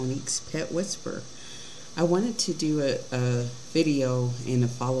Monique's Pet Whisper. I wanted to do a video and a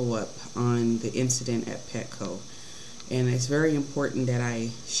follow-up on the incident at Petco. And it's very important that I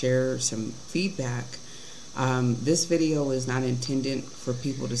share some feedback. This video is not intended for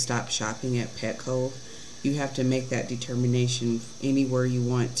people to stop shopping at Petco. You have to make that determination anywhere you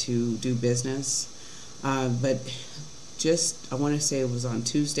want to do business. But I want to say it was on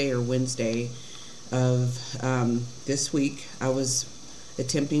Tuesday or Wednesday of this week, I was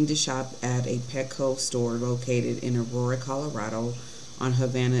attempting to shop at a Petco store located in Aurora, Colorado on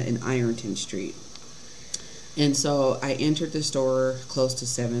Havana and Ironton Street. And so I entered the store close to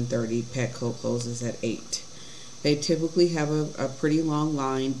 7:30. Petco closes at 8. They typically have a pretty long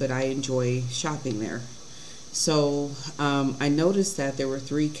line, but I enjoy shopping there. So I noticed that there were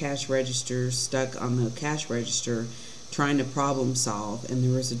 3 cash registers stuck on the cash register trying to problem solve, and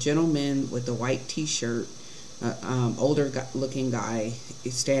there was a gentleman with a white t-shirt, older looking guy,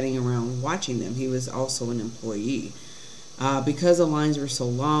 standing around watching them. He was also an employee. Because the lines were so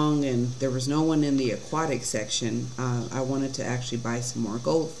long and there was no one in the aquatic section, I wanted to actually buy some more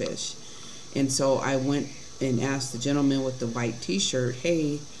goldfish. And so I went and asked the gentleman with the white t-shirt,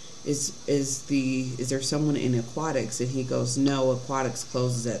 hey, is there someone in aquatics? And he goes, no, aquatics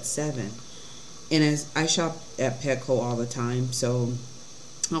closes at 7. And as I shop at Petco all the time, so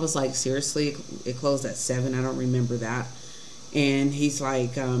I was like, seriously, it closed at 7? I don't remember that. And he's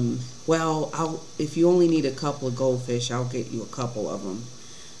like, well, if you only need a couple of goldfish, I'll get you a couple of them.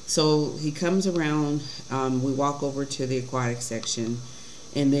 So he comes around, we walk over to the aquatic section,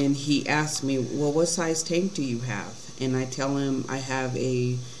 and then he asks me, well, what size tank do you have? And I tell him I have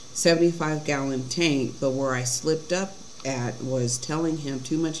a 75-gallon tank, but where I slipped up at was telling him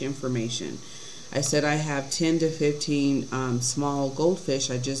too much information. I said I have 10 to 15 small goldfish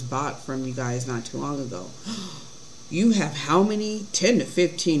I just bought from you guys not too long ago. You have how many? 10 to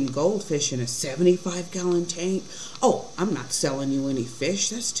 15 goldfish in a 75-gallon tank? Oh, I'm not selling you any fish.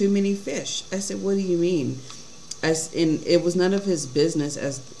 That's too many fish. I said, what do you mean? And it was none of his business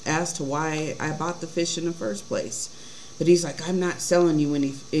as to why I bought the fish in the first place. But he's like, I'm not selling you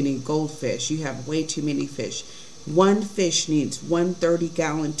any goldfish. You have way too many fish. One fish needs 1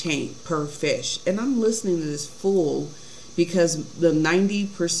 30-gallon tank per fish. And I'm listening to this fool because the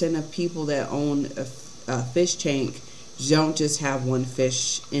 90% of people that own a fish tank don't just have one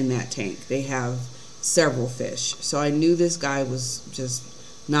fish in that tank. They have several fish. So I knew this guy was just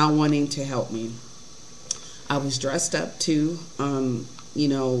not wanting to help me. I was dressed up too.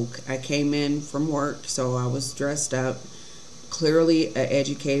 I came in from work, so I was dressed up. Clearly an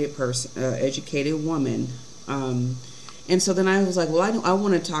educated person, educated woman. And so then I was like, well, I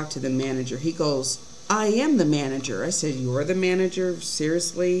want to talk to the manager. He goes, I am the manager. I said, you're the manager?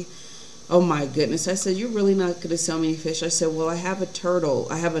 Seriously? Oh my goodness. I said, you're really not going to sell me any fish? I said, well, I have a turtle.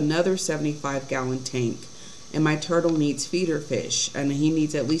 I have another 75-gallon tank, and my turtle needs feeder fish, and he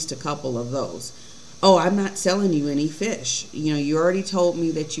needs at least a couple of those. Oh, I'm not selling you any fish. You already told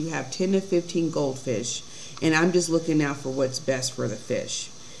me that you have 10 to 15 goldfish, and I'm just looking out for what's best for the fish.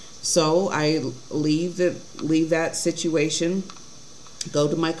 So I leave that situation, go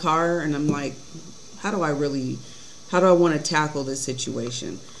to my car, and I'm like, how do I want to tackle this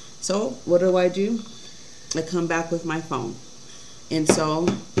situation? So what do? I come back with my phone. And so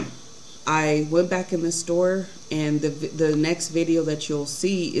I went back in the store, and the next video that you'll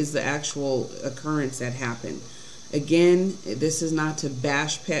see is the actual occurrence that happened. Again, this is not to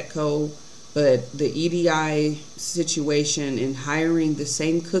bash Petco, but the EDI situation in hiring the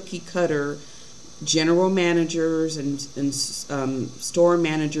same cookie cutter general managers and store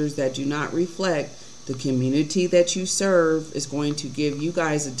managers that do not reflect the community that you serve is going to give you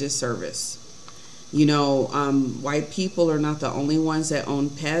guys a disservice. White people are not the only ones that own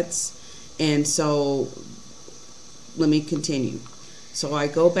pets. And so let me continue. So I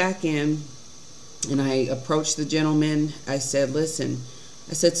go back in and I approach the gentleman. I said, listen,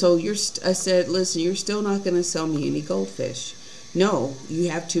 you're still not going to sell me any goldfish. No,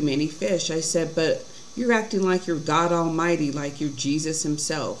 you have too many fish. I said, but you're acting like you're God Almighty, like you're Jesus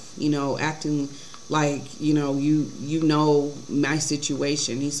himself, acting like, you know my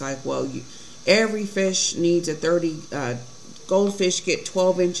situation. He's like, well, every fish needs a 30, goldfish get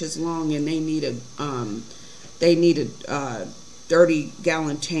 12 inches long, and they need a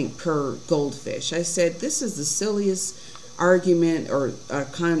 30-gallon tank per goldfish. I said, this is the silliest argument or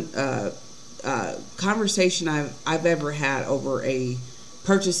conversation I've ever had over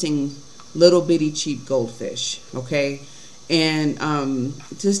purchasing little bitty cheap goldfish. Okay. And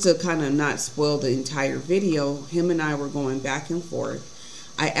just to kind of not spoil the entire video, him and I were going back and forth.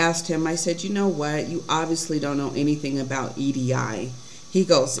 I asked him, I said, you know what? You obviously don't know anything about EDI. He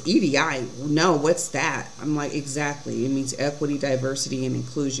goes, EDI? No, what's that? I'm like, exactly. It means equity, diversity, and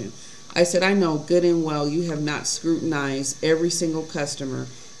inclusion. I said, I know good and well you have not scrutinized every single customer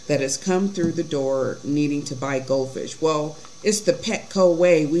that has come through the door needing to buy goldfish. Well, it's the Petco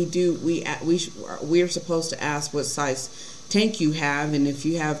way. We're supposed to ask what size tank you have, and if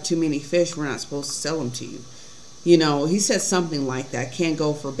you have too many fish, we're not supposed to sell them to you. You know, he said something like that. Can't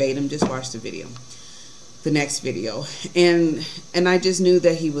go verbatim. Just watch the video, the next video. And I just knew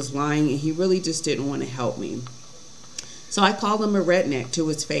that he was lying, and he really just didn't want to help me. So I called him a redneck to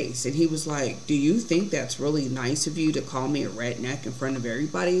his face, and he was like, do you think that's really nice of you to call me a redneck in front of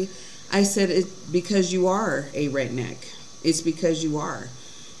everybody? I said, it's because you are a redneck. It's because you are.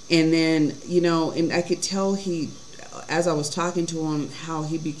 And then, you know, and I could tell as I was talking to him, how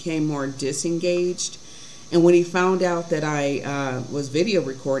he became more disengaged. And when he found out that I was video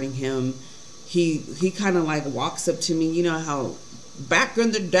recording him, he kind of like walks up to me. You know how back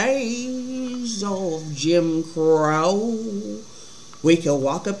in the days of Jim Crow, we could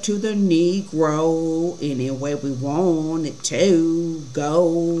walk up to the Negro anywhere we wanted to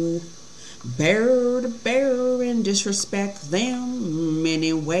go, bear to bear, and disrespect them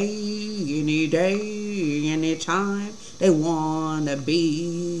anyway, any day, any time they wanna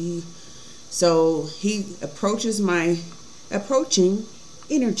be. So he approaches my approaching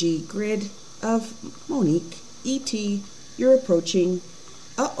energy grid of Monique. E.T., you're approaching.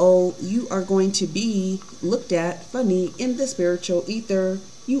 You are going to be looked at funny in the spiritual ether.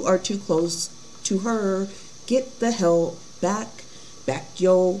 You are too close to her. Get the hell back. Back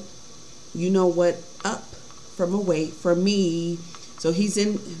yo, you know what, up from away from me. So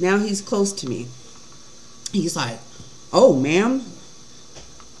now he's close to me. He's like, oh, ma'am,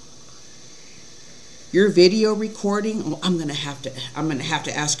 your video recording? Oh, I'm gonna have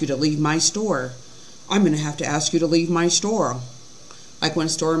to ask you to leave my store. I'm gonna have to ask you to leave my store. Like when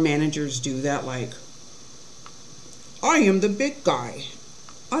store managers do that, like, I am the big guy.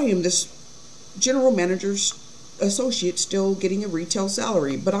 I am this general manager's associate still getting a retail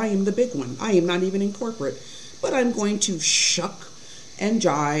salary, but I am the big one. I am not even in corporate, but I'm going to shuck and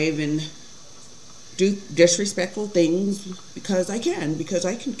jive and do disrespectful things because I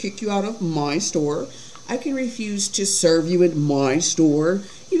can kick you out of my store. I can refuse to serve you in my store.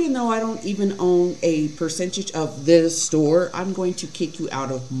 Even though I don't even own a percentage of this store, I'm going to kick you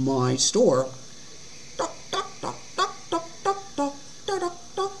out of my store.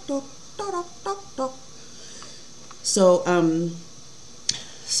 So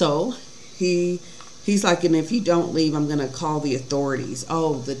he's like, and if you don't leave, I'm gonna call the authorities.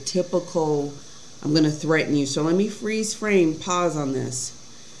 Oh, the typical, I'm gonna threaten you. So let me freeze frame, pause on this,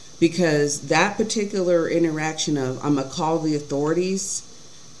 because that particular interaction of I'm gonna call the authorities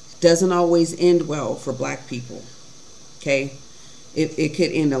doesn't always end well for black people. Okay, it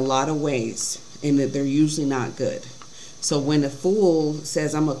could end a lot of ways, and that they're usually not good. So when a fool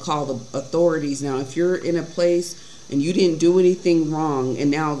says I'm gonna call the authorities, now if you're in a place and you didn't do anything wrong, and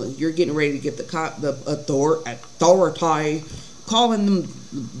now you're getting ready to get the authority calling them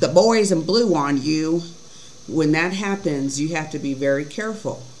the boys in blue on you, when that happens, you have to be very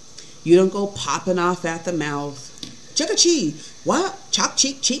careful. You don't go popping off at the mouth. Chicka-chee. What? Talk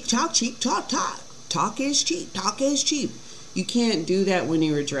cheap, cheap, talk cheap, talk, talk. Talk is cheap, talk is cheap. You can't do that when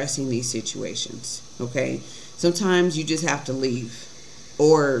you're addressing these situations, okay? Sometimes you just have to leave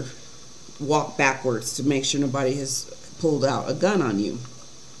or walk backwards to make sure nobody has pulled out a gun on you.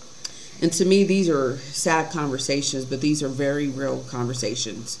 And to me, these are sad conversations, but these are very real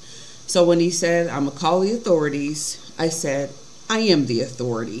conversations. So when he said, I'm going to call the authorities, I said, I am the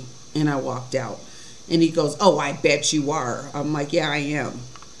authority. And I walked out. And he goes, oh, I bet you are. I'm like, yeah, I am.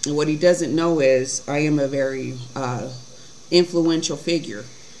 And what he doesn't know is I am a very influential figure.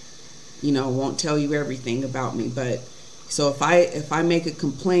 You know, won't tell you everything about me. But so if I make a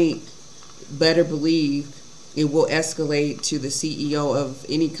complaint, better believe it will escalate to the CEO of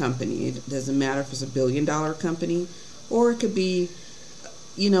any company. It doesn't matter if it's $1 billion company or it could be,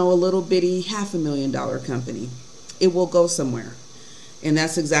 you know, a little bitty $500,000 company. It will go somewhere. And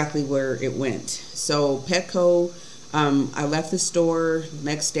that's exactly where it went. So Petco, I left the store.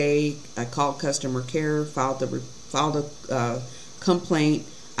 Next day, I called customer care, filed a complaint.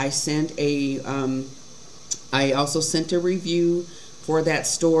 I also sent a review for that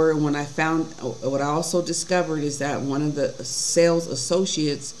store. And what I also discovered is that one of the sales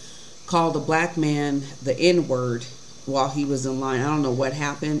associates called a black man the N-word while he was in line. I don't know what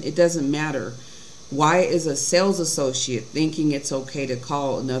happened. It doesn't matter. Why is a sales associate thinking it's okay to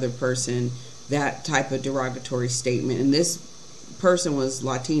call another person that type of derogatory statement? And this person was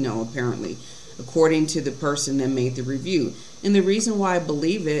Latino, apparently. according to the person that made the review. And the reason why I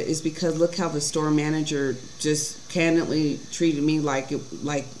believe it is because look how the store manager just candidly treated me like I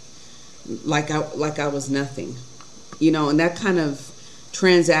was nothing. And that kind of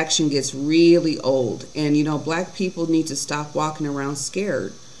transaction gets really old. And black people need to stop walking around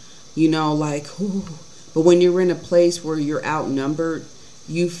scared. Ooh. But when you're in a place where you're outnumbered,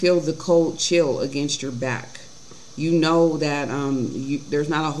 you feel the cold chill against your back. You know that there's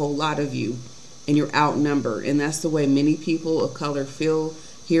not a whole lot of you, and you're outnumbered. And that's the way many people of color feel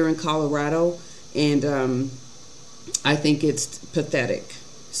here in Colorado. And I think it's pathetic.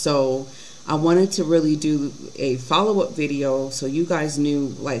 So I wanted to really do a follow-up video so you guys knew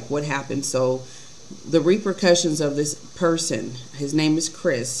what happened. So the repercussions of this person, his name is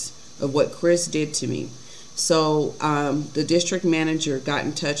Chris, of what Chris did to me. So the district manager got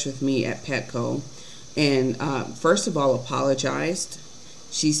in touch with me at Petco and first of all apologized.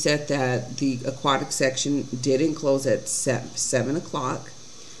 She said that the aquatic section didn't close at 7 o'clock.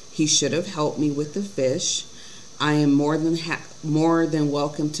 He should have helped me with the fish. I am more than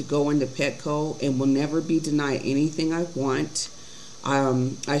welcome to go into Petco and will never be denied anything I want.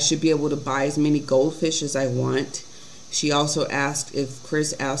 I should be able to buy as many goldfish as I want. She also asked if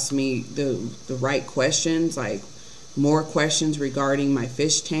Chris asked me the right questions, more questions regarding my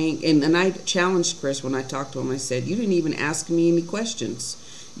fish tank. And I challenged Chris when I talked to him. I said, you didn't even ask me any questions.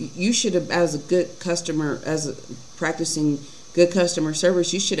 You should have, as a good customer, practicing good customer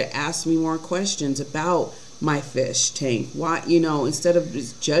service, you should have asked me more questions about my fish tank. Why, instead of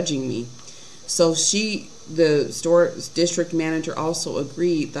just judging me. So the store district manager also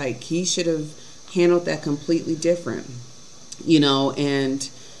agreed, he should have handled that completely different, and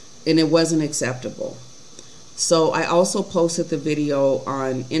it wasn't acceptable. So I also posted the video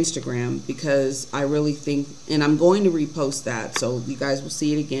on Instagram because I really think, and I'm going to repost that so you guys will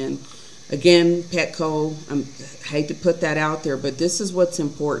see it again. Again, Petco, I hate to put that out there, but this is what's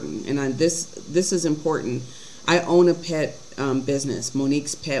important, and this is important. I own a pet business,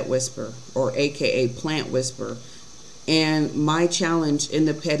 Monique's Pet Whisper, or AKA Plant Whisper. And my challenge in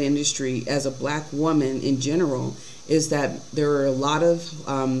the pet industry as a black woman in general is that there are a lot of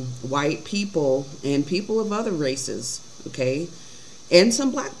white people and people of other races, okay, and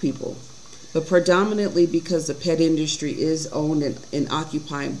some black people. But predominantly because the pet industry is owned and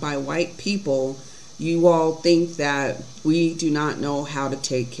occupied by white people, you all think that we do not know how to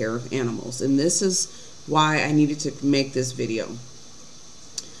take care of animals. And this is why I needed to make this video.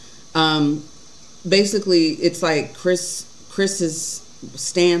 Basically, it's like Chris's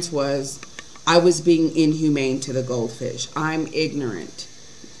stance was, I was being inhumane to the goldfish. I'm ignorant.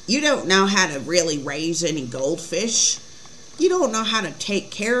 You don't know how to really raise any goldfish. You don't know how to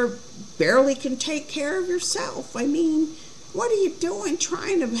barely can take care of yourself. I mean, what are you doing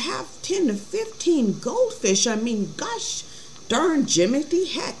trying to have 10 to 15 goldfish? I mean, gosh darn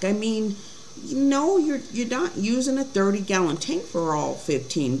Jimothy heck. I mean, you're not using a 30-gallon tank for all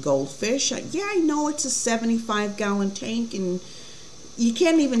 15 goldfish. Yeah, I know it's a 75-gallon tank, and you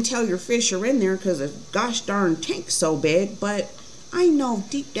can't even tell your fish are in there because the gosh darn tank's so big, but I know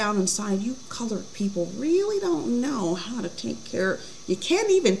deep down inside you colored people really don't know how to take care. You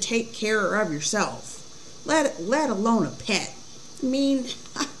can't even take care of yourself, let alone a pet. I mean,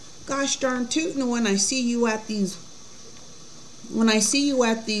 gosh darn tootin', when I see you at these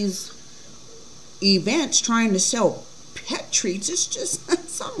events trying to sell pet treats,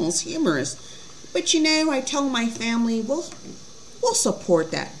 it's almost humorous. But I tell my family, we'll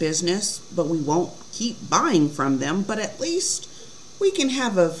support that business, but we won't keep buying from them. But at least we can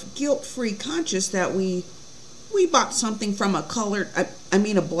have a guilt-free conscience that we bought something from a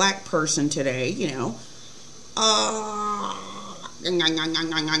black person today, oh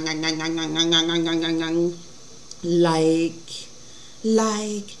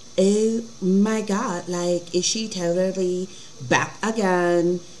my God, is she totally back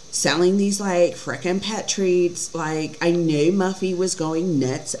again selling these frickin' pet treats? I knew Muffy was going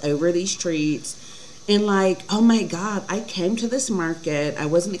nuts over these treats. And oh my God, I came to this market. I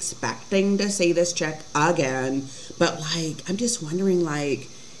wasn't expecting to see this chick again. But I'm just wondering,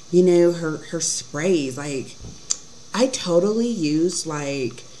 her sprays, I totally use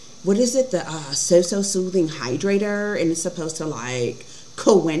what is it? The So Soothing Hydrator, and it's supposed to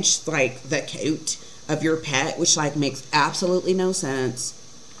quench the coat of your pet, which makes absolutely no sense.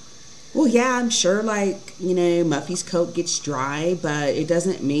 Well, yeah, I'm sure Muffy's coat gets dry, but it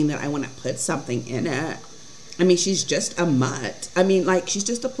doesn't mean that I want to put something in it. I mean, she's just a mutt. I mean, she's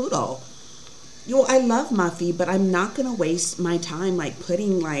just a poodle. I love Muffy, but I'm not gonna waste my time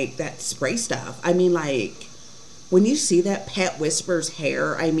putting that spray stuff. I mean, when you see that Pet Whisper's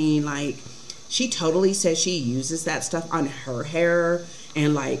hair, I mean, she totally says she uses that stuff on her hair.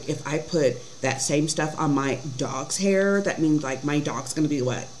 And like, if I put that same stuff on my dog's hair, that means like my dog's gonna be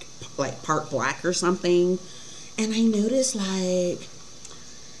like part black or something. And I noticed like,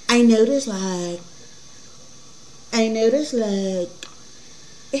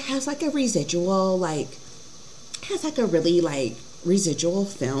 it has like a residual, like, it has like a really like residual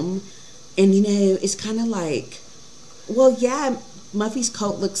film. And you know, it's kind of like, well, yeah, Muffy's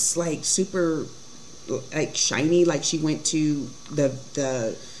coat looks like super like shiny, like she went to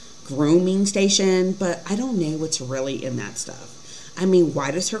the grooming station, but I don't know what's really in that stuff. I mean,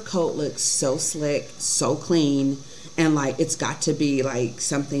 why does her coat look so slick, so clean, and like it's got to be like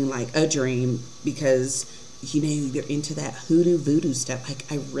something like a dream because you know you're into that hoodoo voodoo stuff. Like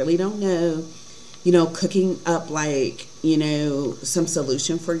I really don't know. You know, cooking up like, you know, some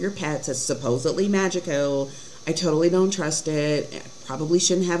solution for your pets that's supposedly magical. I totally don't trust it. I probably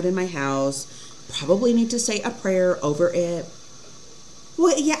shouldn't have it in my house. Probably need to say a prayer over it.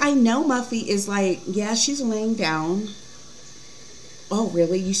 Well, yeah, I know Muffy is like, yeah, she's laying down. Oh,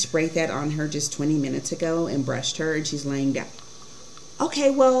 really? You sprayed that on her just 20 minutes ago and brushed her and she's laying down. Okay,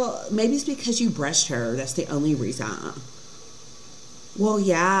 well, maybe it's because you brushed her. That's the only reason. Well,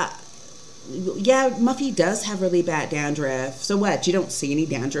 yeah. Yeah, Muffy does have really bad dandruff. So what? You don't see any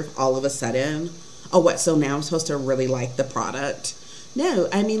dandruff all of a sudden? Oh, what? So now I'm supposed to really like the product? No,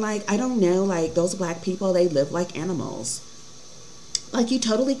 I mean, like, I don't know. Like, those black people, they live like animals. Like, you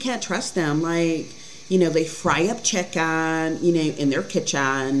totally can't trust them. Like, you know, they fry up chicken, you know, in their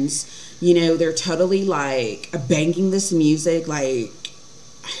kitchens. You know, they're totally like banging this music, like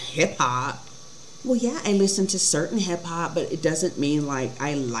hip hop. Well, yeah, I listen to certain hip hop, but it doesn't mean like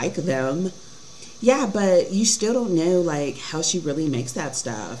I like them. Yeah, but you still don't know like how she really makes that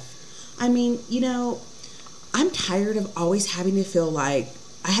stuff. I mean, you know, I'm tired of always having to feel like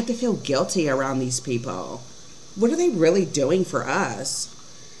I have to feel guilty around these people. What are they really doing for us?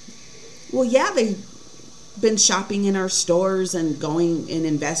 Well, yeah, they've been shopping in our stores and going and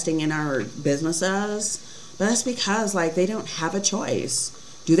investing in our businesses, but that's because like they don't have a choice.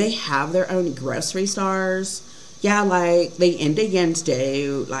 Do they have their own grocery stores? Yeah, like the Indians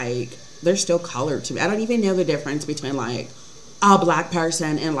do. Like they're still colored to me. I don't even know the difference between like a black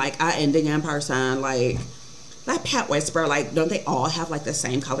person and like a Indian person. Like that Pet Whisperer, like don't they all have like the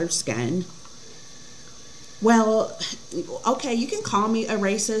same colored skin? Well, okay, you can call me a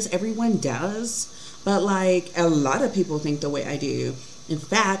racist. Everyone does. But like a lot of people think the way I do. In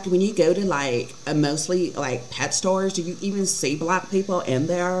fact, when you go to like mostly like pet stores, do you even see black people in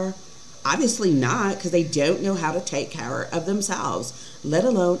there? Obviously not, because they don't know how to take care of themselves, let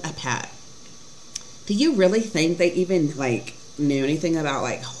alone a pet. Do you really think they even like knew anything about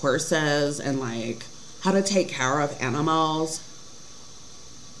like horses and like how to take care of animals?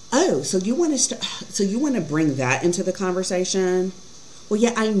 Oh, so you want to bring that into the conversation? Well,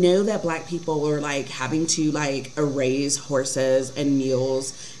 yeah, I know that black people are like having to like raise horses and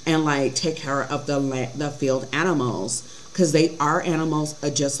mules and like take care of the field animals because they are animals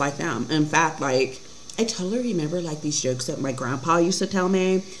just like them. In fact, like I totally remember like these jokes that my grandpa used to tell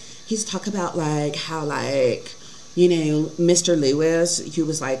me. He's talk about like how like, you know, Mr. Lewis, he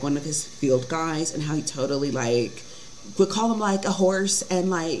was like one of his field guys and how he totally like would call him like a horse and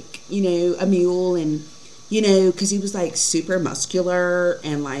like, you know, a mule and, you know, because he was like super muscular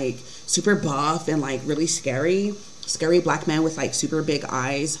and like super buff and like really scary black man with like super big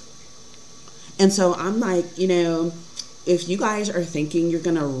eyes. And so I'm like, you know, if you guys are thinking you're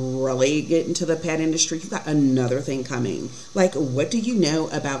going to really get into the pet industry, you've got another thing coming. Like, what do you know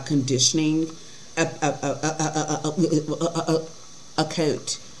about conditioning a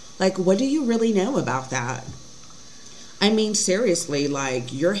coat? Like, what do you really know about that? I mean, seriously,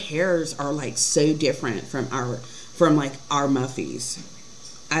 like your hairs are like so different from like our Muffies.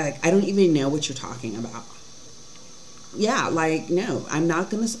 I don't even know what you're talking about. Yeah, like no, I'm not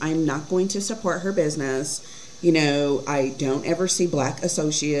going to support her business. You know, I don't ever see black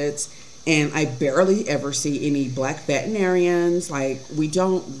associates and I barely ever see any black veterinarians. Like we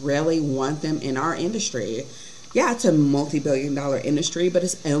don't really want them in our industry. Yeah, it's a multi-billion-dollar industry, but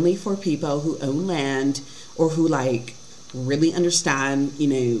it's only for people who own land or who like really understand, you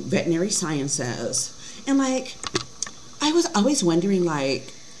know, veterinary sciences. And like I was always wondering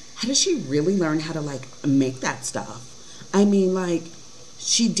like how does she really learn how to like make that stuff? I mean like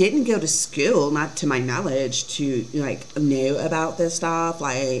she didn't go to school, not to my knowledge, to like know about this stuff.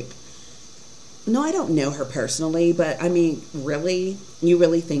 Like no, I don't know her personally, but I mean really, you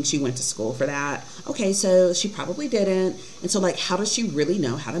really think she went to school for that? Okay, so she probably didn't. And so like how does she really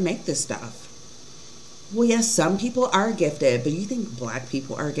know how to make this stuff? Well, yes, some people are gifted, but you think black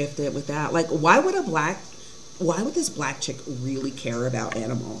people are gifted with that? Like, why would this black chick really care about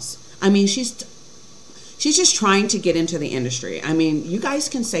animals? I mean, she's just trying to get into the industry. I mean, you guys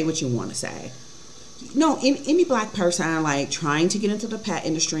can say what you want to say. No, any black person like trying to get into the pet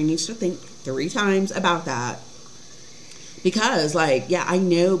industry needs to think 3 times about that. Because, like, yeah, I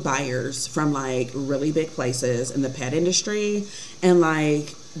know buyers from like really big places in the pet industry, and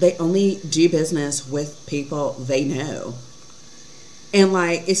like they only do business with people they know. And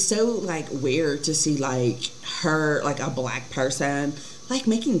like it's so like weird to see like her, like a black person, like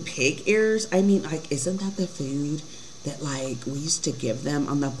making pig ears. I mean, like, isn't that the food that like we used to give them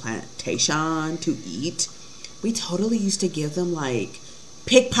on the plantation to eat? We totally used to give them like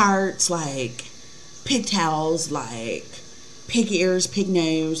pig parts, like pigtails, like pig ears, pig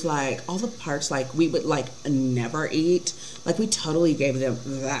nose, like all the parts like we would like never eat. Like we totally gave them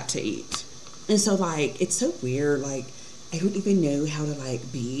that to eat. And so like it's so weird, like I don't even know how to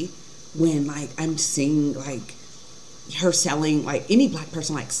like be when like I'm seeing like her selling, like any black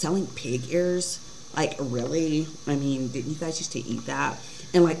person like selling pig ears. Like really? I mean, didn't you guys used to eat that?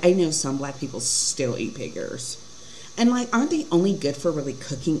 And like I know some black people still eat pig ears. And like aren't they only good for really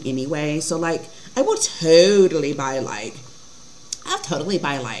cooking anyway? So like I'll totally buy like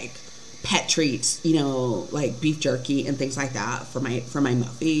pet treats, you know, like beef jerky and things like that for my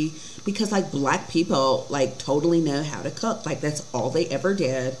Muffy, because like black people like totally know how to cook. Like that's all they ever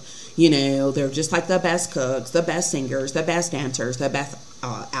did. You know, they're just like the best cooks, the best singers, the best dancers, the best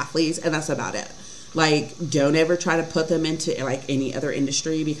athletes, and that's about it. Like, don't ever try to put them into like any other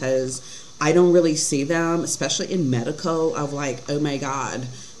industry, because I don't really see them, especially in medical, of like, oh my God,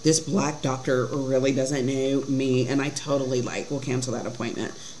 this black doctor really doesn't know me, and I totally like will cancel that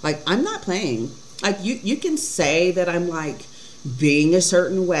appointment. Like, I'm not playing. Like, you can say that I'm like being a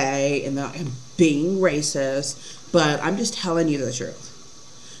certain way and that I'm being racist, but I'm just telling you the truth.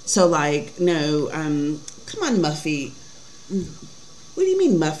 So like, no, come on, Muffy. What do you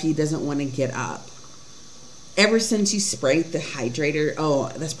mean Muffy doesn't want to get up? Ever since you sprayed the hydrator, oh,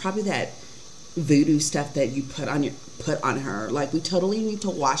 that's probably that voodoo stuff that you put on her. Like, we totally need to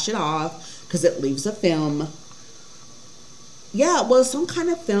wash it off because it leaves a film. Yeah, well, some kind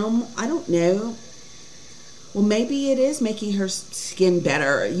of film. I don't know. Well, maybe it is making her skin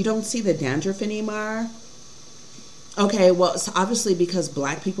better. You don't see the dandruff anymore. Okay, well, it's obviously because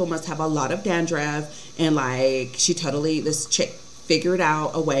black people must have a lot of dandruff, and like this chick figured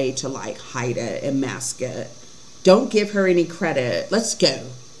out a way to like hide it and mask it. Don't give her any credit. Let's go.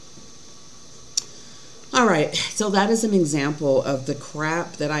 All right, so that is an example of the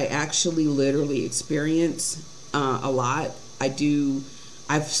crap that I actually literally experience a lot.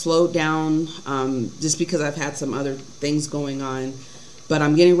 I've slowed down just because I've had some other things going on, but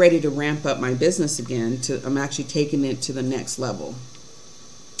I'm getting ready to ramp up my business again. I'm actually taking it to the next level.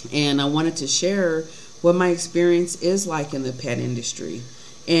 And I wanted to share what my experience is like in the pet industry.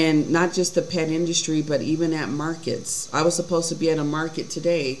 And not just the pet industry, but even at markets. I was supposed to be at a market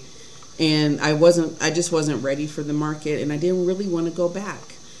today, and I just wasn't ready for the market, and I didn't really want to go back.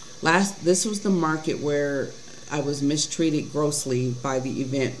 This was the market where I was mistreated grossly by the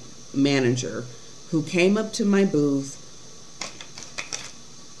event manager, who came up to my booth.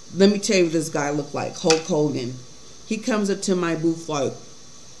 Let me tell you what this guy looked like, Hulk Hogan. He comes up to my booth like,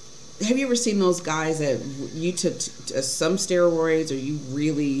 have you ever seen those guys that you took some steroids, or you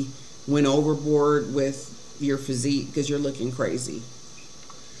really went overboard with your physique because you're looking crazy?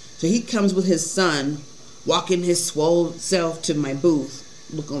 So he comes with his son, walking his swole self to my booth,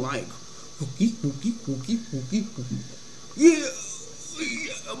 looking like, yeah,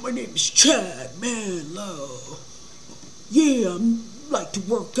 my name is Chad Manlow. Yeah, I like to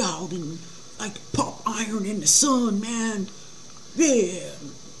work out and like to pop iron in the sun, man. Yeah,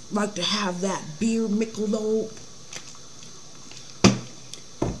 like to have that beer Michelob.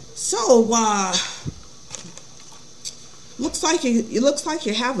 So, looks like you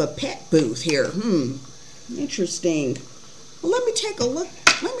have a pet booth here. Interesting. Well, let me take a look.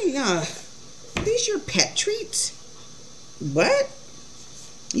 These your pet treats? What?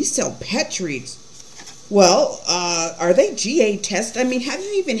 You sell pet treats? Well, are they GA tested? I mean, have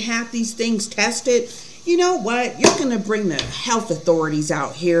you even had these things tested? You know what? You're going to bring the health authorities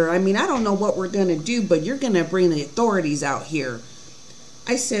out here. I mean, I don't know what we're going to do, but you're going to bring the authorities out here.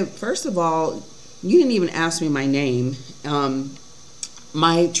 I said, first of all, you didn't even ask me my name.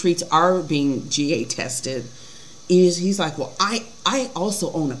 My treats are being GA tested. He's like, well, I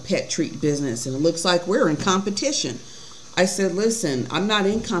also own a pet treat business, and it looks like we're in competition. I said, listen, I'm not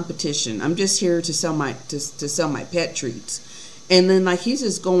in competition. I'm just here to sell my pet treats. And then like he's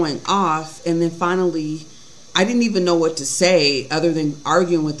just going off, and then finally I didn't even know what to say other than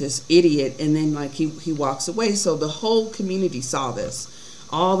arguing with this idiot, and then like he walks away. So the whole community saw this.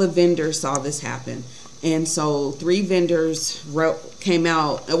 All the vendors saw this happen. And so 3 vendors came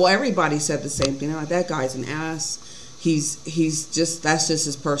out. Well, everybody said the same thing. They're like, that guy's an ass. He's just, that's just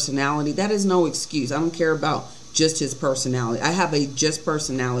his personality. That is no excuse. I don't care about just his personality. I have a just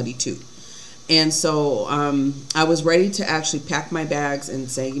personality too. And so I was ready to actually pack my bags and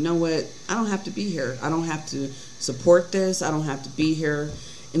say, you know what? I don't have to be here. I don't have to support this. I don't have to be here.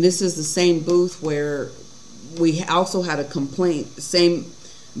 And this is the same booth where we also had a complaint, same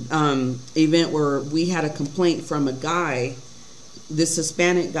event where we had a complaint from a guy, this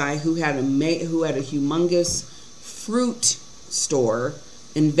Hispanic guy who had a humongous fruit store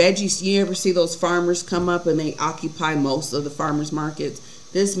and veggies. You ever see those farmers come up and they occupy most of the farmers markets?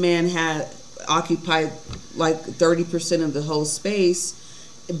 This man had occupied like 30% of the whole space,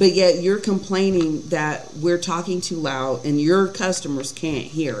 but yet you're complaining that we're talking too loud and your customers can't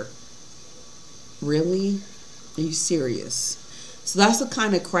hear. Really? Are you serious? So that's the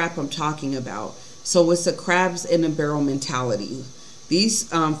kind of crap I'm talking about. So it's a crabs in a barrel mentality. These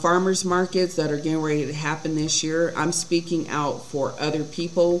farmers markets that are getting ready to happen this year, I'm speaking out for other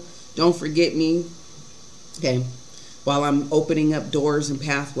people. Don't forget me. Okay. While I'm opening up doors and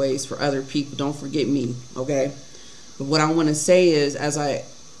pathways for other people, don't forget me. Okay. But what I want to say is, as I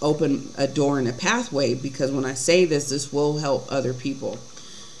open a door and a pathway, because when I say this, this will help other people.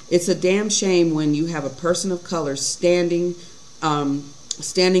 It's a damn shame when you have a person of color standing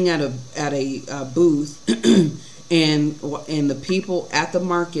at a booth and the people at the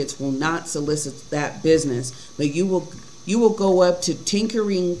markets will not solicit that business, but you will go up to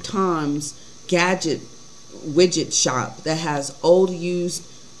Tinkering Tom's widget shop that has old used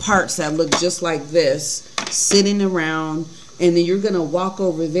parts that look just like this sitting around, and then you're gonna walk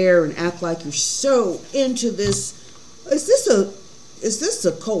over there and act like you're so into this. Is this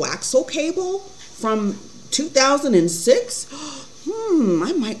a coaxial cable from 2006?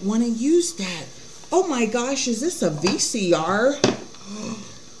 I might want to use that. Oh my gosh, is this a VCR?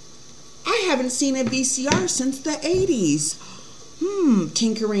 I haven't seen a VCR since the 80s.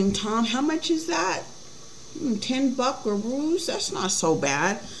 Tinkering Tom, how much is that? $10 That's not so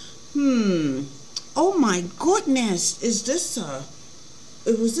bad. Oh my goodness, was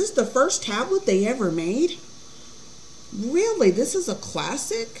this the first tablet they ever made? Really, this is a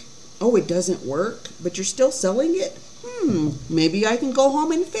classic? Oh, it doesn't work, but you're still selling it? Maybe I can go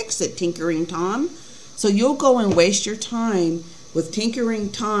home and fix it, Tinkering Tom. So you'll go and waste your time with Tinkering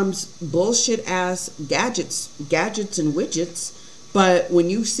Tom's bullshit ass gadgets and widgets, but when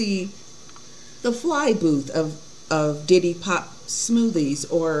you see the fly booth of Diddy Pop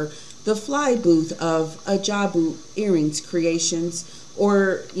Smoothies, or the fly booth of Ajabu Earrings Creations,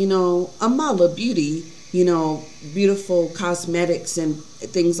 or, Amala Beauty, beautiful cosmetics and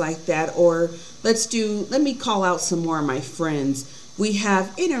things like that, or let me call out some more of my friends. We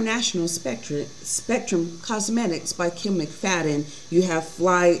have International Spectrum Cosmetics by Kim McFadden. You have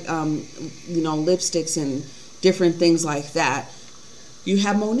fly, lipsticks and different things like that. You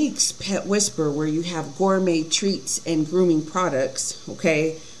have Monique's Pet Whisper, where you have gourmet treats and grooming products,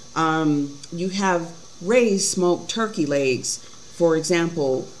 okay? You have Ray's Smoked Turkey Legs, for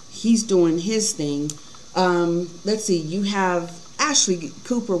example. He's doing his thing. Let's see, you have Ashley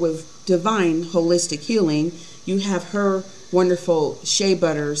Cooper with Divine Holistic Healing. You have her wonderful shea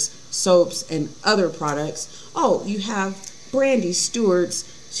butters, soaps, and other products. Oh, you have Brandy Stewart's.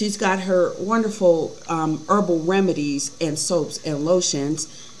 She's got her wonderful herbal remedies and soaps and lotions.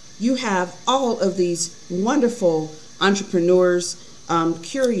 You have all of these wonderful entrepreneurs.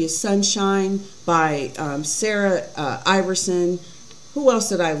 Curious Sunshine by Sarah Iverson. Who else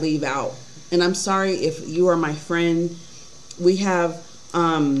did I leave out? And I'm sorry if you are my friend. We have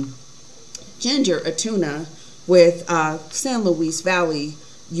Ginger Atuna with San Luis Valley,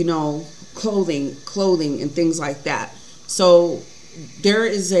 clothing and things like that. So there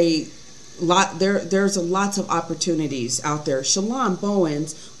is a lot. There's a lots of opportunities out there. Shalon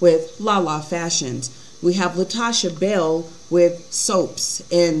Bowens with Lala Fashions. We have Latasha Bell with soaps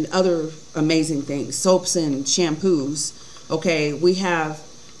and other amazing things, soaps and shampoos. Okay, we have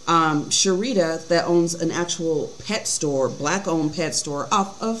Sharita that owns an actual pet store, black-owned pet store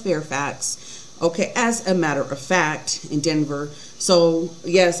off of Fairfax. Okay, as a matter of fact, in Denver. So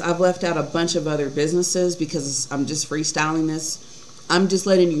yes, I've left out a bunch of other businesses because I'm just freestyling this. I'm just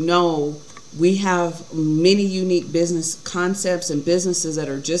letting you know we have many unique business concepts and businesses that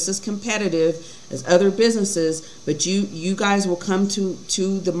are just as competitive as other businesses, but you guys will come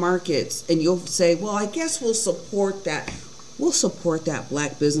to the markets and you'll say, well, I guess we'll support that. we'll support that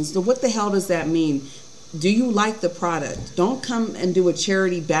black business. So what the hell does that mean? Do you like the product? Don't come and do a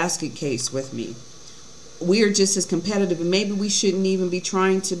charity basket case with me. We are just as competitive, and maybe we shouldn't even be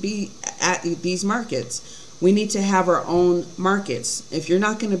trying to be at these markets. We need to have our own markets. If you're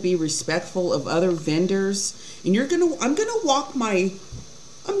not going to be respectful of other vendors, and I'm gonna walk my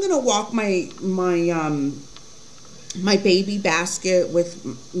my baby basket with,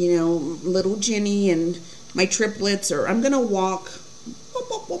 little Jenny and my triplets, or I'm gonna walk,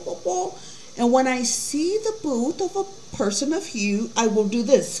 and when I see the booth of a person of hue, I will do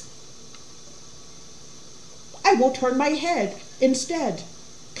this. I will turn my head instead.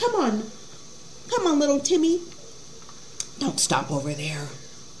 Come on, little Timmy. Don't stop over there.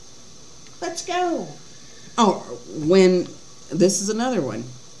 Let's go. Oh, this is another one.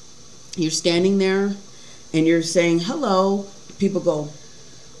 You're standing there and you're saying hello. People go,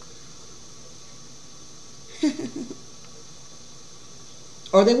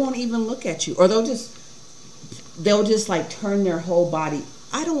 or they won't even look at you, or they'll just like turn their whole body.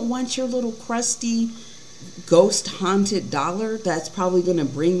 I don't want your little crusty ghost haunted dollar that's probably going to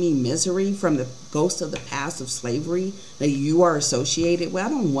bring me misery from the ghost of the past of slavery that you are associated with. I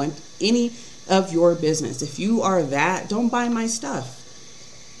don't want any of your business. If you are that, don't buy my stuff,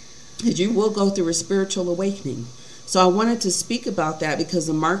 because you will go through a spiritual awakening. So I wanted to speak about that because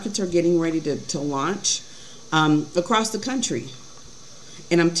the markets are getting ready to launch across the country.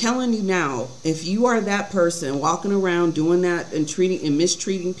 And I'm telling you now, if you are that person walking around doing that and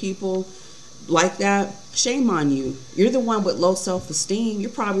mistreating people like that, shame on you. You're the one with low self-esteem. You're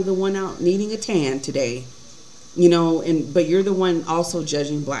probably the one out needing a tan today, but you're the one also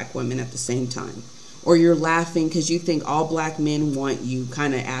judging black women at the same time. Or you're laughing because you think all black men want you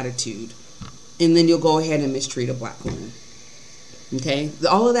kind of attitude. And then you'll go ahead and mistreat a black woman. Okay?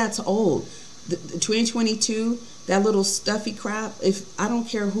 All of that's old. The 2022, that little stuffy crap, I don't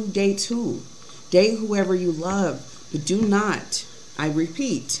care who dates who. Date whoever you love. But do not, I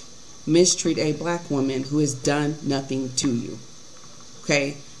repeat, mistreat a black woman who has done nothing to you.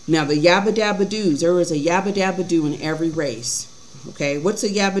 Okay? Now, the yabba dabba doos, there is a yabba dabba do in every race. Okay? What's a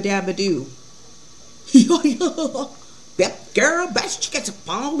yabba dabba do? That girl, best she gets a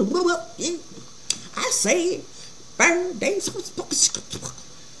phone. I say,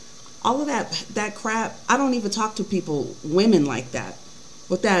 all of that crap. I don't even talk to women like that.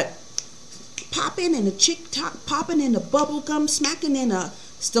 With that popping and the chick popping in the bubble gum, smacking in the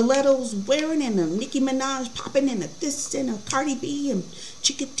stilettos, wearing and the Nicki Minaj popping in the this and a Cardi B and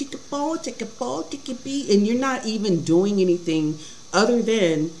chicka ticka ball, ticka B, and you're not even doing anything other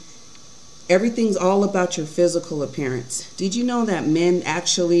than everything's all about your physical appearance. Did you know that men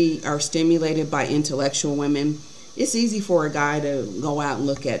actually are stimulated by intellectual women? It's easy for a guy to go out and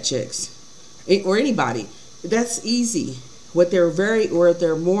look at chicks, or anybody. That's easy. What they're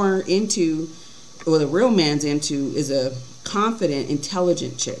more into, or the real man's into, is a confident,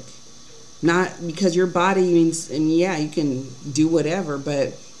 intelligent chick. Not because your body means, and yeah, you can do whatever,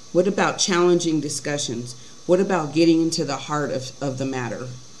 but what about challenging discussions? What about getting into the heart of the matter?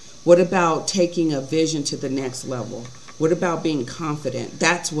 What about taking a vision to the next level? What about being confident?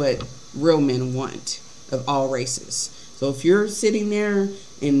 That's what real men want of all races. So if you're sitting there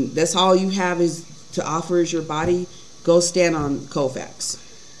and that's all you have is to offer is your body, go stand on Koufax.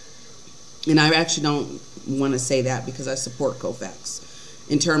 And I actually don't want to say that because I support Koufax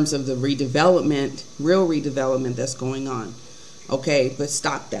in terms of the real redevelopment that's going on. Okay, but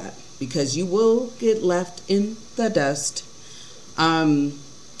stop that because you will get left in the dust.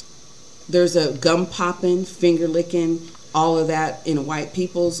 There's a gum popping, finger licking, all of that in white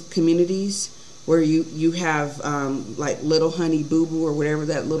people's communities where you have like little honey boo boo or whatever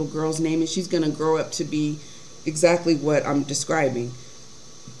that little girl's name is. She's going to grow up to be exactly what I'm describing.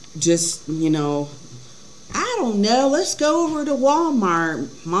 Just, I don't know. Let's go over to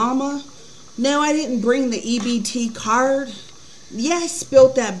Walmart, Mama. No, I didn't bring the EBT card. Yeah, I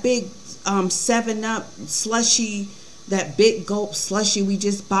spilled that big 7-Up slushy, that big gulp slushy we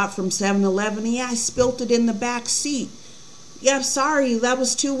just bought from 7-Eleven. Yeah, I spilled it in the back seat. Yeah, I'm sorry, that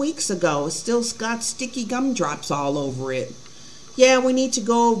was 2 weeks ago. It's still got sticky gumdrops all over it. Yeah, we need to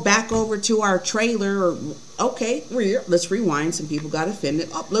go back over to our trailer. Okay, let's rewind. Some people got offended.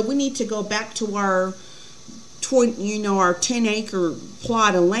 Oh, look, we need to go back to our 10-acre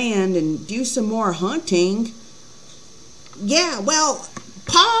plot of land and do some more hunting. Yeah, well,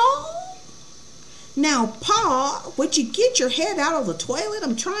 Paul. Now, Paul, would you get your head out of the toilet?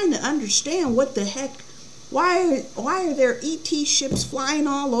 I'm trying to understand what the heck. Why are there ET ships flying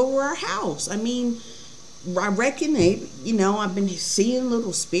all over our house? I mean, I reckon I've been seeing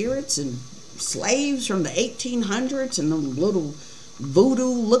little spirits and slaves from the 1800s and them little voodoo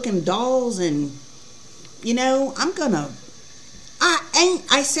looking dolls. And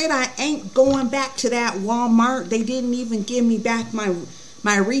I said I ain't going back to that Walmart. They didn't even give me back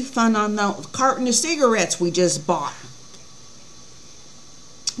my refund on the carton of cigarettes we just bought.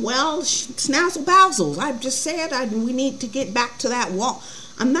 Well, snazzle bazzles. I just said we need to get back to that wall.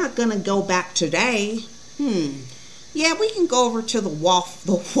 I'm not gonna go back today. Yeah, we can go over to the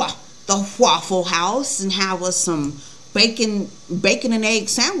Waffle House and have us some bacon and egg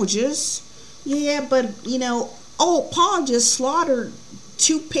sandwiches. Yeah, but old Pa just slaughtered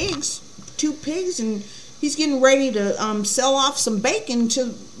two pigs, and he's getting ready to sell off some bacon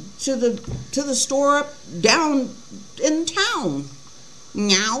to the store up down in town.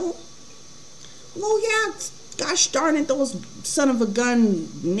 Now, well, yeah, gosh darn it, those son of a gun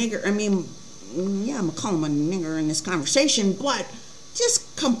nigger. I mean, yeah, I'm gonna call him a nigger in this conversation, but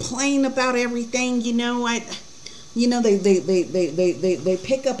just complain about everything. They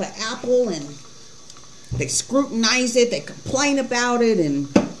pick up an apple and they scrutinize it. They complain about it, and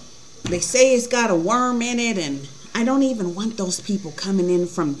they say it's got a worm in it. And I don't even want those people coming in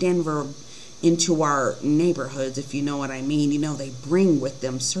from Denver into our neighborhoods, if you know what I mean. They bring with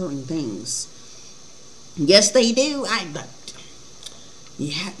them certain things. Yes, they do.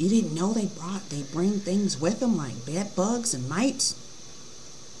 You didn't know they bring things with them like bed bugs and mites?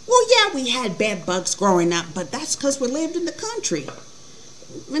 Well, yeah, we had bed bugs growing up, but that's because we lived in the country.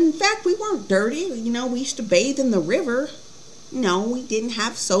 In fact, we weren't dirty. We used to bathe in the river. No, we didn't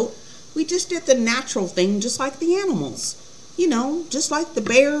have soap. We just did the natural thing, just like the animals. Just like the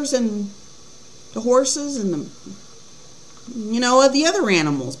bears and the horses and the other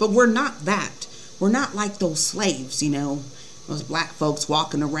animals. But we're not that. We're not like those slaves, those black folks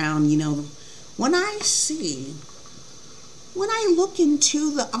walking around, When I look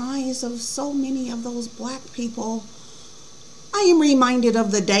into the eyes of so many of those black people, I am reminded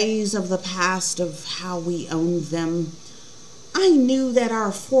of the days of the past, of how we owned them. I knew that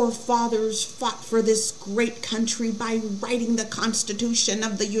our forefathers fought for this great country by writing the Constitution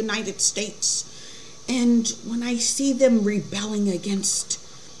of the United States. And when I see them rebelling against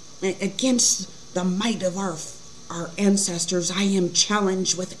the might of our ancestors, I am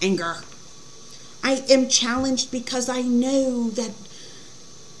challenged with anger. I am challenged because I know that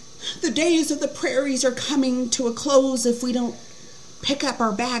the days of the prairies are coming to a close if we don't pick up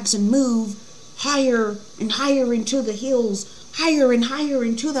our bags and move higher and higher into the hills, higher and higher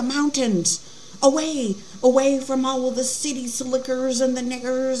into the mountains, away from all of the city slickers and the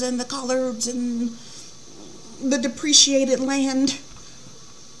niggers and the coloreds and the depreciated land.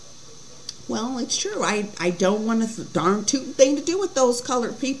 Well, it's true. I don't want a darn tootin' thing to do with those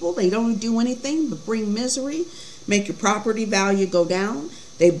colored people. They don't do anything but bring misery, make your property value go down.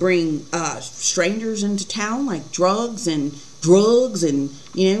 They bring strangers into town like drugs and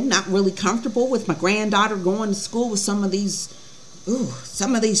not really comfortable with my granddaughter going to school with some of these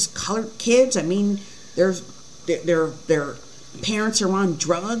colored kids. I mean, their parents are on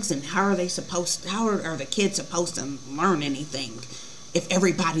drugs, and how are the kids supposed to learn anything if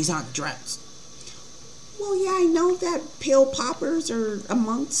everybody's on drugs? Well, yeah, I know that pill poppers are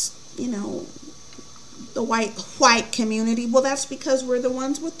amongst, the white community. Well, that's because we're the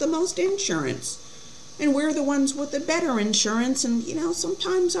ones with the most insurance. And we're the ones with the better insurance. And,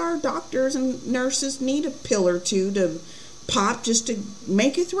 sometimes our doctors and nurses need a pill or two to pop just to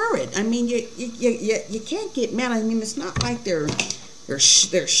make it through it. I mean, you can't get mad. I mean, it's not like they're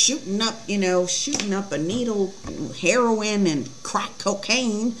shooting up a needle, heroin and crack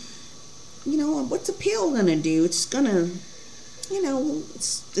cocaine. What's a pill gonna do? It's gonna,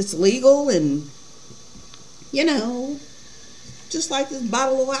 it's legal, and just like this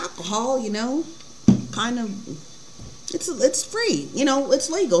bottle of alcohol, kind of, it's free, it's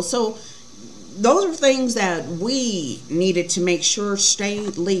legal. So those are things that we needed to make sure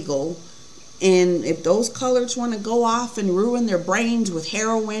stayed legal. And if those coloreds want to go off and ruin their brains with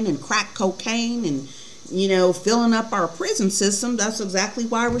heroin and crack cocaine and, filling up our prison system, that's exactly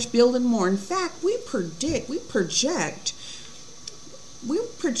why we're building more. In fact, we project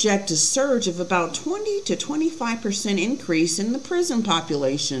a surge of about 20 to 25% increase in the prison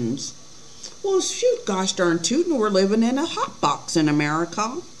populations. Well, shoot, gosh darn tootin', we're living in a hot box in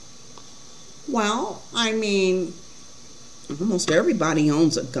America. Well, I mean, almost everybody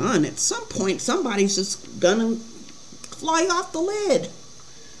owns a gun. At some point, somebody's just gonna fly off the lid.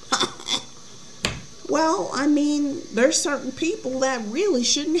 Well, I mean, there's certain people that really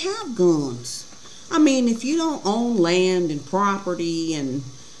shouldn't have guns. I mean, if you don't own land and property, and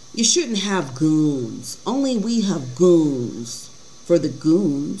you shouldn't have goons. Only we have goons for the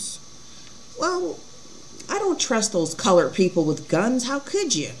goons. Well, I don't trust those colored people with guns. How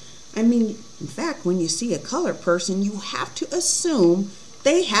could you? I mean, in fact, when you see a colored person, you have to assume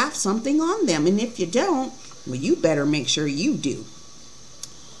they have something on them. And if you don't, well, you better make sure you do.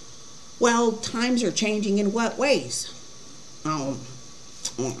 Well, times are changing in what ways? Oh,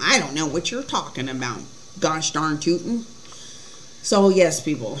 well, I don't know what you're talking about. Gosh darn tootin'. So, yes,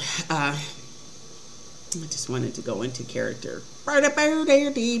 people. I just wanted to go into character. Bear da bear,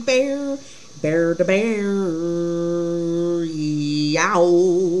 bear, bear da bear, yow.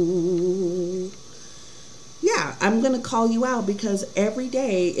 Yeah, I'm going to call you out because every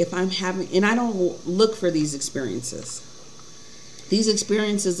day if I'm having, and I don't look for these experiences. These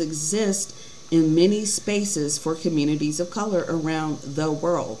experiences exist in many spaces for communities of color around the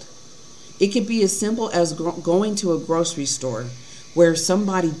world. It could be as simple as going to a grocery store where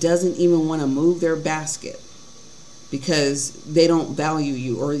somebody doesn't even want to move their basket because they don't value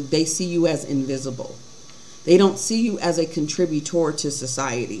you or they see you as invisible. They don't see you as a contributor to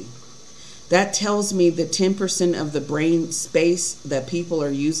society. That tells me the 10% of the brain space that people are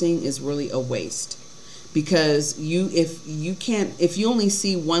using is really a waste. Because if you only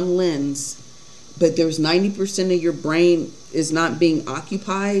see one lens, but there's 90% of your brain is not being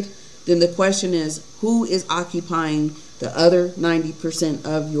occupied, then the question is, who is occupying the other 90%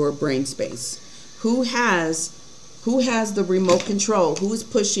 of your brain space? Who has the remote control? Who's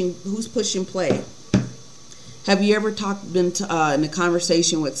pushing play? Have you ever been in a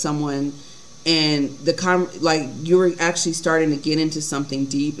conversation with someone and like you were actually starting to get into something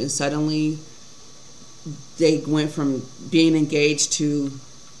deep and suddenly they went from being engaged to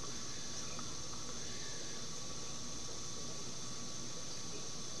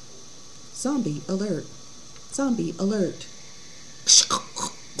zombie alert. Zombie alert.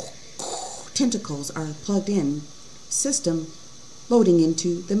 Tentacles are plugged in. System loading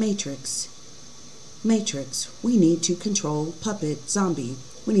into the matrix. Matrix, we need to control puppet zombie.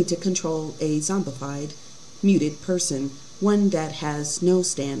 We need to control a zombified, muted person. One that has no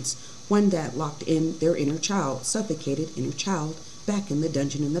stance. One that locked in their inner child, suffocated inner child, back in the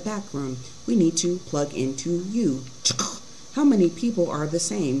dungeon in the back room. We need to plug into you. How many people are the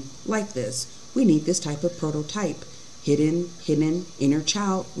same, like this? We need this type of prototype. Hidden inner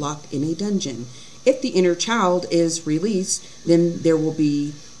child locked in a dungeon. If the inner child is released, then there will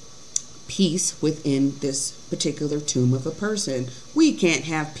be peace within this particular tomb of a person. We can't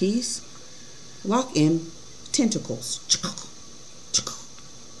have peace. Lock in tentacles.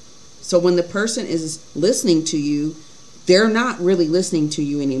 So when the person is listening to you, they're not really listening to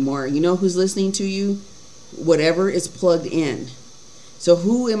you anymore. You know who's listening to you? Whatever is plugged in. So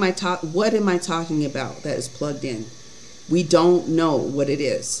what am I talking about that is plugged in? We don't know what it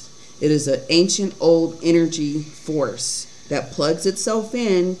is. It is an ancient old energy force that plugs itself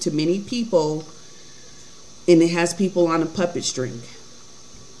in to many people, and it has people on a puppet string.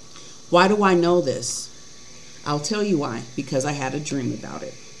 Why do I know this? I'll tell you why. Because I had a dream about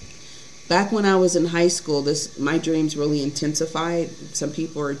it. Back when I was in high school, my dreams really intensified. Some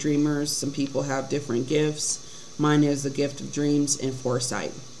people are dreamers. Some people have different gifts. Mine is the gift of dreams and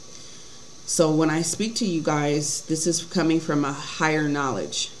foresight. So when I speak to you guys, this is coming from a higher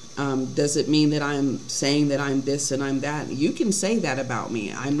knowledge. Does it mean that I'm saying that I'm this and I'm that? You can say that about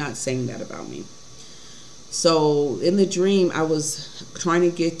me. I'm not saying that about me. So in the dream, I was trying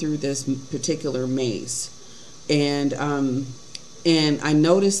to get through this particular maze. And I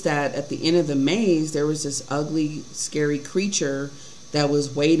noticed that at the end of the maze, there was this ugly, scary creature that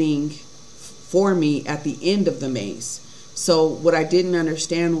was waiting for me at the end of the maze. So what I didn't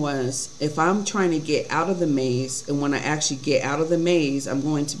understand was if I'm trying to get out of the maze, and when I actually get out of the maze, I'm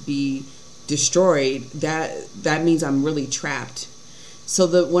going to be destroyed, that means I'm really trapped. So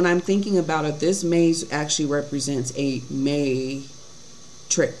when I'm thinking about it, this maze actually represents a matrix.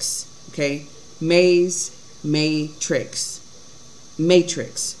 Okay? Maze, matrix.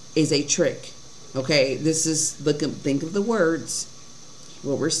 Matrix is a trick. Okay? Think of the words,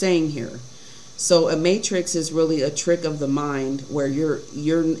 what we're saying here. So a matrix is really a trick of the mind where you're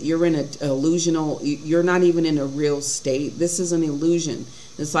in an illusional, you're not even in a real state. This is an illusion.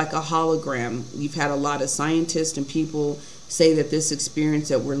 It's like a hologram. You've had a lot of scientists and people say that this experience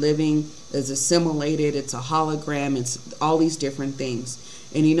that we're living is assimilated, it's a hologram, it's all these different things.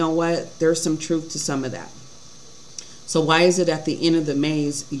 And you know what? There's some truth to some of that. So why is it at the end of the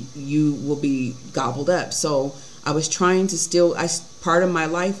maze you will be gobbled up? So I was trying to part of my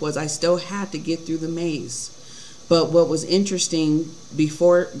life was I still had to get through the maze. But what was interesting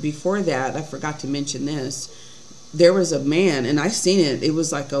before that, I forgot to mention this, there was a man, and I seen it, it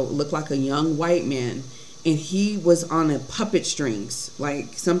was looked like a young white man, and he was on a puppet strings,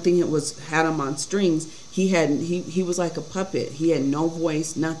 like something that had him on strings. He was like a puppet. He had no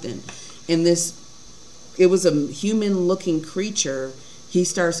voice, nothing. And it was a human looking creature. He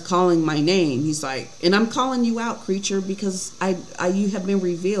starts calling my name. He's like, and I'm calling you out, creature, because you have been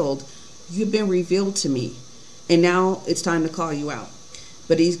revealed. You've been revealed to me, and now it's time to call you out.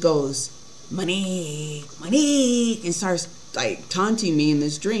 But he goes, Monique, Monique, and starts like taunting me in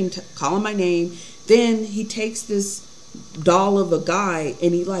this dream, calling my name. Then he takes this doll of a guy,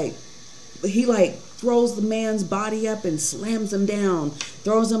 and he throws the man's body up and slams him down,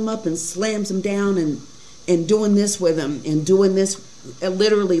 throws him up and slams him down, and doing this with him, and doing this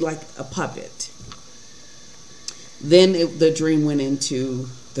literally like a puppet. Then the dream went into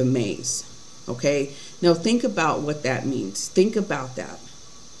the maze. Okay, now think about what that means. Think about that.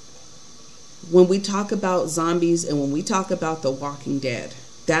 When we talk about zombies and when we talk about The Walking Dead,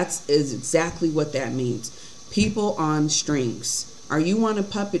 is exactly what that means. People on strings. Are you on a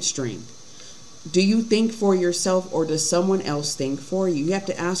puppet string? Do you think for yourself, or does someone else think for you? You have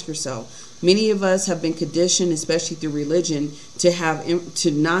to ask yourself. Many of us have been conditioned, especially through religion,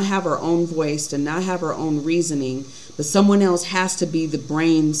 to not have our own voice, to not have our own reasoning, but someone else has to be the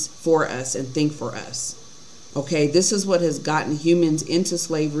brains for us and think for us. Okay, this is what has gotten humans into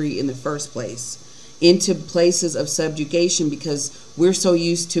slavery in the first place, into places of subjugation, because we're so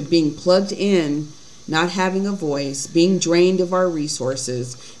used to being plugged in, not having a voice, being drained of our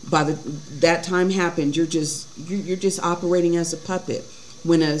resources. By that time happened, you're just operating as a puppet.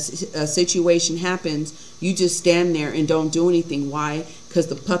 When a situation happens, you just stand there and don't do anything. Why? Because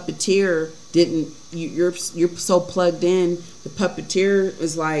the puppeteer didn't. You're so plugged in. The puppeteer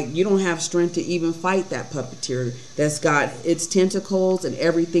is like, you don't have strength to even fight that puppeteer that's got its tentacles and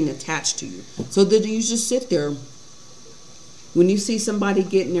everything attached to you. So then you just sit there. When you see somebody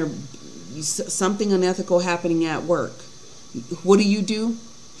getting something unethical happening at work, what do?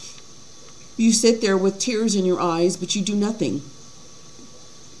 You sit there with tears in your eyes, but you do nothing.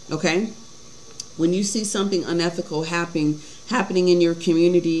 Okay? When you see something unethical happening in your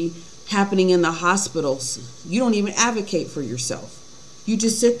community, happening in the hospitals, you don't even advocate for yourself. You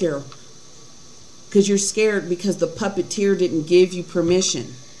just sit there because you're scared, because the puppeteer didn't give you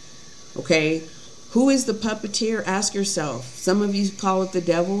permission. Okay? Who is the puppeteer? Ask yourself. Some of you call it the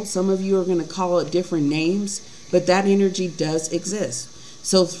devil. Some of you are going to call it different names, but that energy does exist.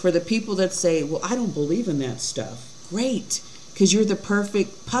 So for the people that say, well, I don't believe in that stuff, great, because you're the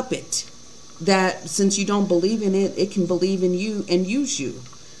perfect puppet that, since you don't believe in it, it can believe in you and use you.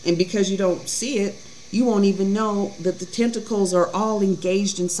 And because you don't see it, you won't even know that the tentacles are all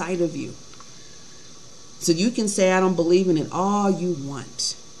engaged inside of you. So you can say, I don't believe in it all you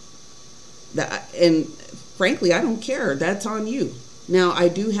want. And frankly, I don't care. That's on you. Now, I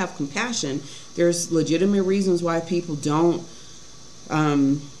do have compassion. There's legitimate reasons why people don't.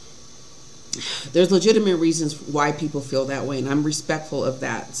 There's legitimate reasons why people feel that way, and I'm respectful of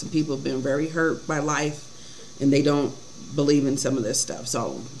that. Some people have been very hurt by life, and they don't believe in some of this stuff.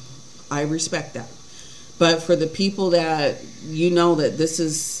 So I respect that. But for the people that that this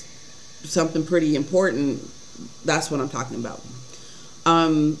is something pretty important, that's what I'm talking about.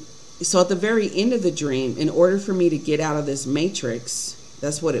 So at the very end of the dream, in order for me to get out of this matrix,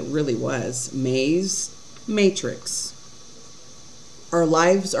 that's what it really was, matrix. Our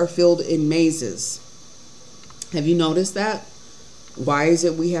lives are filled in mazes. Have you noticed that? Why is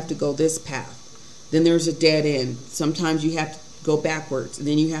it we have to go this path? Then there's a dead end. Sometimes you have to go backwards, and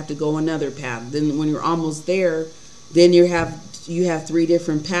then you have to go another path. Then when you're almost there, then you have 3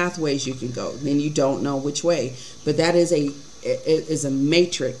 different pathways you can go. Then you don't know which way. But that is a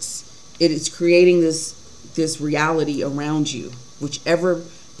matrix. It is creating this reality around you. Whichever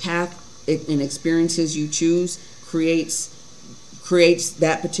path and experiences you choose creates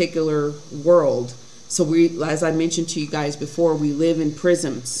that particular world. So as I mentioned to you guys before, we live in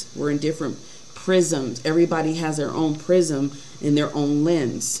prisms. We're in different prisms. Everybody has their own prism and their own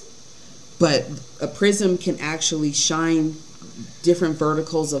lens. But a prism can actually shine different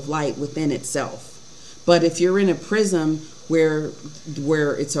verticals of light within itself. But if you're in a prism where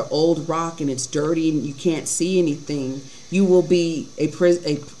it's an old rock and it's dirty and you can't see anything, you will be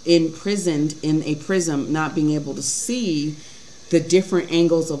imprisoned in a prism, not being able to see the different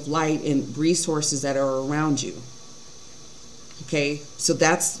angles of light and resources that are around you. Okay, so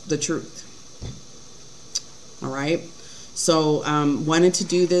that's the truth. All right, so wanted to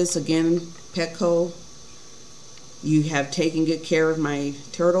do this again, Petco. You have taken good care of my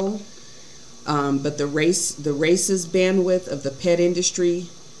turtle, but the racist bandwidth of the pet industry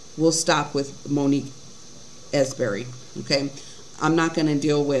will stop with Monique Esbury. Okay, I'm not going to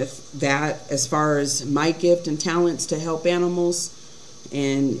deal with that as far as my gift and talents to help animals.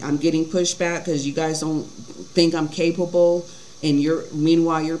 And I'm getting pushback because you guys don't think I'm capable. And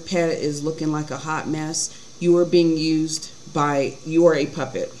meanwhile, your pet is looking like a hot mess. You are being used you are a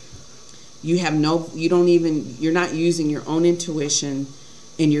puppet. You're not using your own intuition,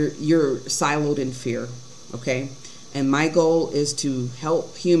 and you're siloed in fear. Okay. And my goal is to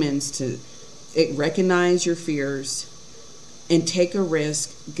help humans to recognize your fears and take a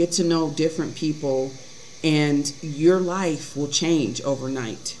risk, get to know different people, and your life will change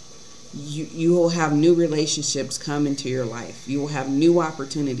overnight. You will have new relationships come into your life. You will have new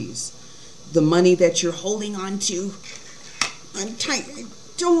opportunities. The money that you're holding on to,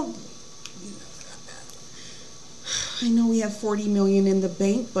 I know we have 40 million in the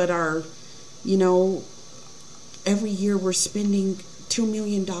bank, but every year we're spending $2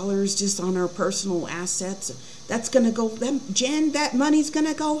 million just on our personal assets. That's going to go, Jen, that money's going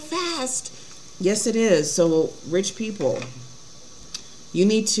to go fast. Yes, it is. So rich people, you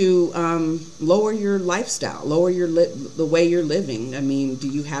need to lower your lifestyle, lower the way you're living. I mean, do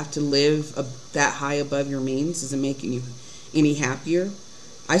you have to live that high above your means? Is it making you any happier?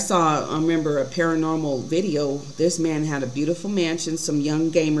 I remember a paranormal video. This man had a beautiful mansion, some young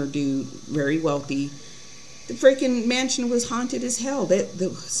gamer dude, very wealthy. The freaking mansion was haunted as hell. The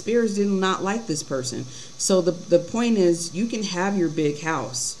spirits did not like this person. So the point is, you can have your big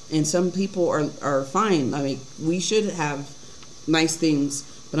house, and some people are fine. I mean, we should have nice things,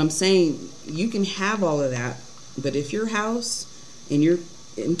 but I'm saying you can have all of that. But if your house and your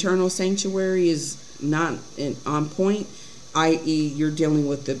internal sanctuary is not on point, i.e., you're dealing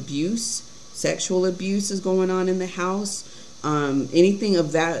with abuse, sexual abuse is going on in the house, anything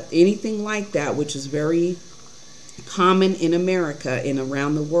like that, which is very common in America and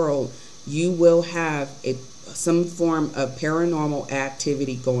around the world, you will have some form of paranormal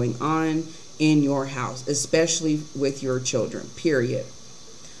activity going on in your house, especially with your children, period.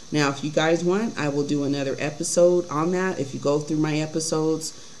 Now, if you guys want, I will do another episode on that. If you go through my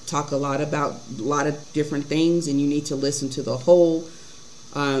episodes, talk about a lot of different things, and you need to listen to the whole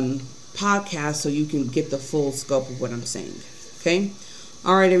podcast so you can get the full scope of what I'm saying. Okay?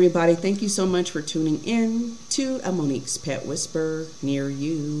 All right, everybody. Thank you so much for tuning in to a Monique's Pet Whisper near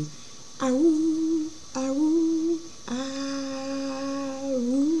you. Ow.